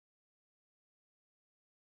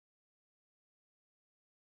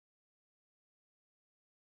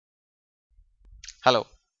Hello,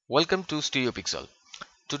 welcome to Studio Pixel.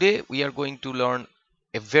 Today we are going to learn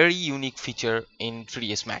a very unique feature in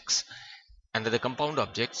 3ds Max under the compound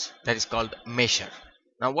objects that is called measure.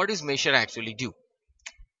 Now what does measure actually do?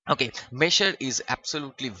 Okay, measure is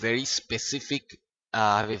absolutely very specific,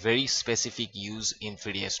 have a very specific use in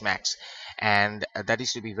 3ds Max, and that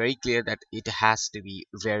is to be very clear that it has to be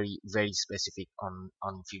very specific on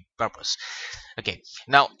few purpose. Okay,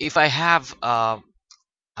 now if I have a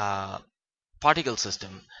particle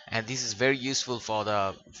system, and this is very useful for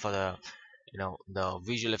the the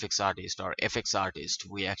visual effects artist or FX artist.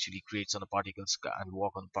 We actually create on the particles and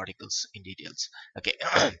work on particles in details. Okay.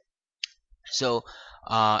 So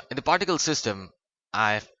in the particle system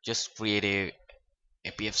I've just created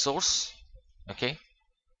a PF source. Okay,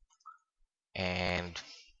 and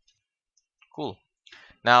cool.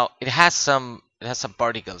 Now it has some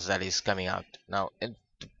particles that is coming out now. And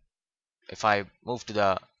if I move to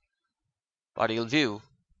the particle view,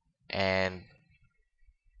 and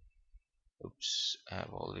oops, I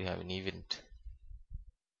have already have an event.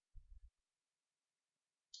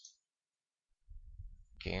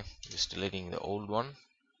 Okay, just deleting the old one.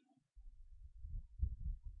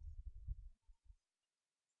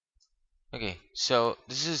 Okay, so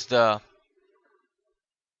this is the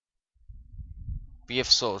PF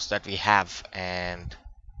source that we have, and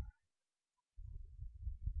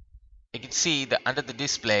you can see that under the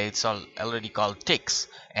display it's all already called ticks,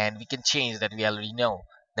 and we can change that. We already know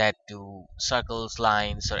that to circles,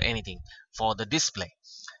 lines, or anything for the display.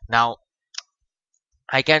 Now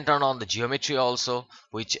I can turn on the geometry also,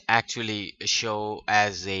 which actually show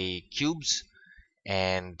as a cubes,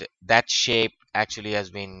 and that shape actually has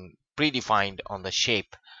been predefined on the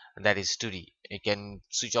shape that is 2D. You can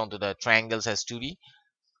switch on to the triangles as 2D,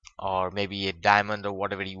 or maybe a diamond or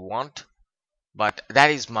whatever you want, but that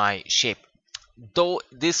is my shape. Though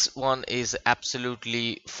this one is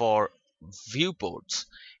absolutely for viewports,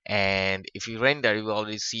 and if you render you will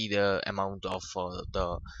already see the amount of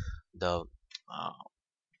the uh,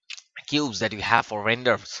 cubes that you have for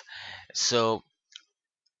renders. So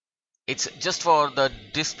it's just for the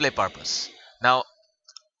display purpose. Now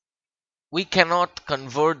we cannot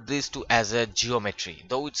convert this to as a geometry,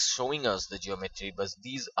 though it's showing us the geometry, but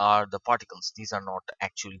these are the particles. These are not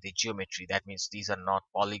actually the geometry. That means these are not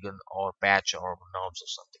polygon or patch or knobs or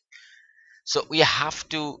something. So we have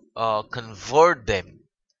to convert them.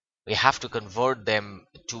 We have to convert them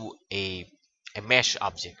to a mesh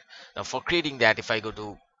object. Now for creating that, if I go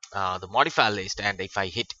to the modifier list, and if I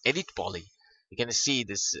hit edit poly, you can see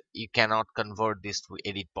this. You cannot convert this to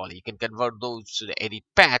edit poly. You can convert those to the edit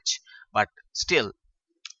patch, but still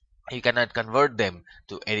you cannot convert them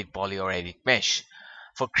to edit poly or edit mesh.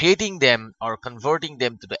 For creating them or converting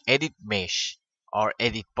them to the edit mesh or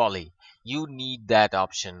edit poly, you need that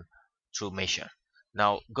option through measure.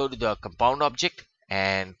 Now go to the compound object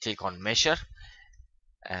and click on measure,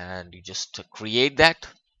 and you just create that.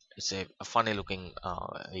 It's a funny looking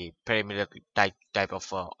a perimeter type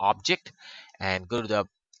of object, and go to the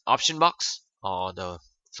option box, or the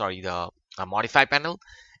sorry the modify panel,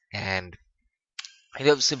 and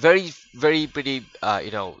it's a very pretty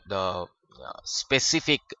the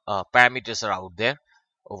specific parameters are out there.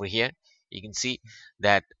 Over here you can see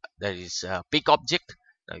that there is a pick object.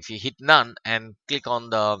 Now if you hit none and click on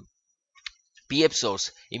the PF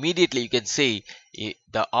source, immediately you can see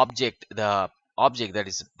the object that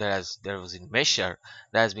was in measure,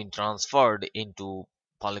 that has been transferred into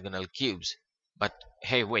polygonal cubes. But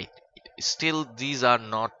hey, wait, still these are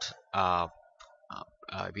not a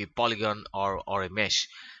polygon or a mesh.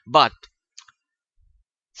 But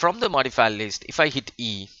from the modifier list, if I hit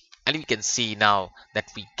E, and we can see now that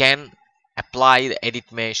we can apply the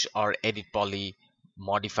edit mesh or edit poly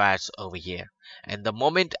modifiers over here. And the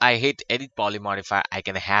moment I hit edit poly modifier, I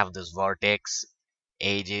can have this vertex,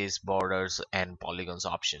 edges, borders, and polygons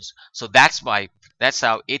options. So that's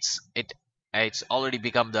how it's already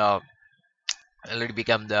become the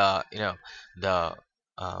the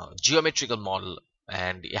geometrical model,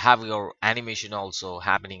 and you have your animation also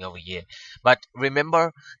happening over here. But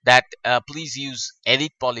remember that please use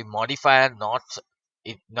edit poly modifier,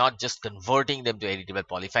 not just converting them to editable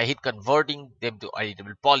poly. If I hit converting them to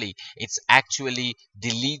editable poly, it's actually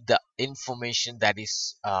delete the information that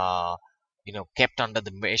is kept under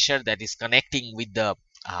the measure, that is connecting with the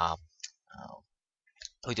uh,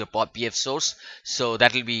 with your pf source, so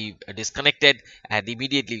that will be disconnected, and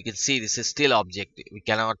immediately you can see this is still object. We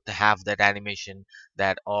cannot have that animation,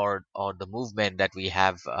 that or the movement that we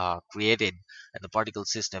have created in the particle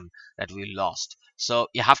system, that we lost. So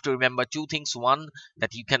you have to remember two things: one,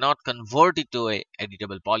 that you cannot convert it to a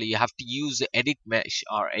editable poly, you have to use the edit mesh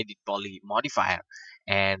or edit poly modifier.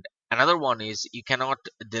 And another one is you cannot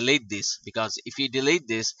delete this, because if you delete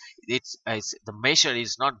this, it's the measure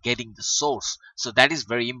is not getting the source. So that is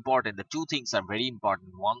very important. The two things are very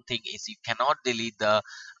important. One thing is you cannot delete the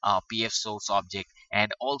pf source object,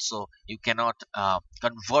 and also you cannot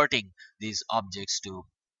converting these objects to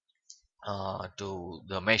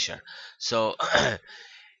the measure. So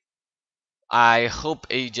I hope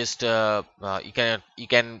you just you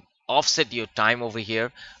can offset your time over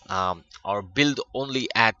here, or build only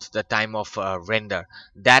at the time of render.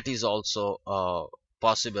 That is also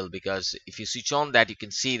possible, because if you switch on that, you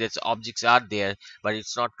can see that objects are there, but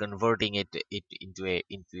it's not converting it into a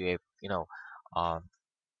uh,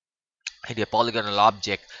 into a polygonal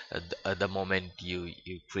object the moment you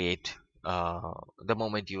create, the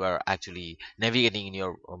moment you are actually navigating in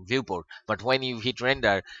your viewport. But when you hit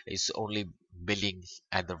render, it's only building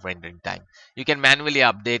at the rendering time. You can manually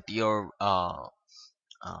update uh,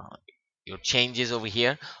 your changes over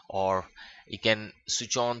here, or you can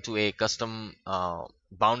switch on to a custom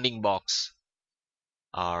bounding box,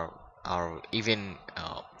 or even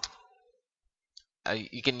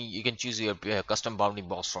you can choose your custom bounding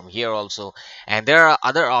box from here also. And there are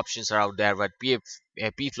other options are out there, but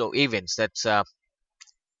pflow events, that's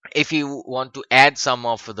if you want to add some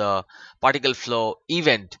of the particle flow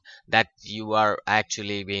event that you are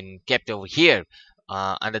actually being kept over here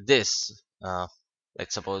under this,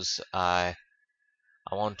 let's suppose I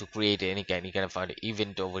want to create any kind of an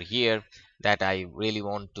event over here that I really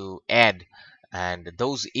want to add, and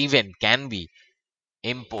those event can be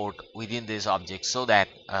import within this object, so that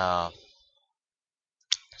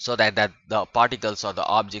the particles or the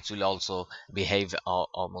objects will also behave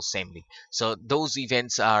almost samely. So those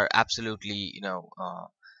events are absolutely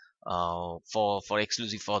for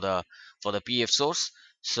exclusive for the pf source.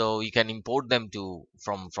 So you can import them to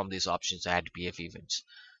from these options, add pf events.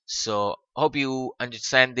 So hope you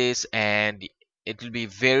understand this, and it will be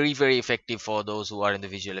very very effective for those who are in the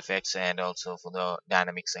visual effects and also for the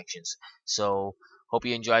dynamic sections. So hope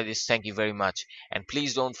you enjoy this. Thank you very much, and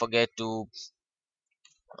please don't forget to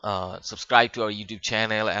subscribe to our YouTube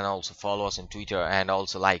channel, and also follow us on Twitter, and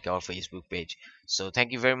also like our Facebook page. So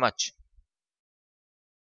thank you very much.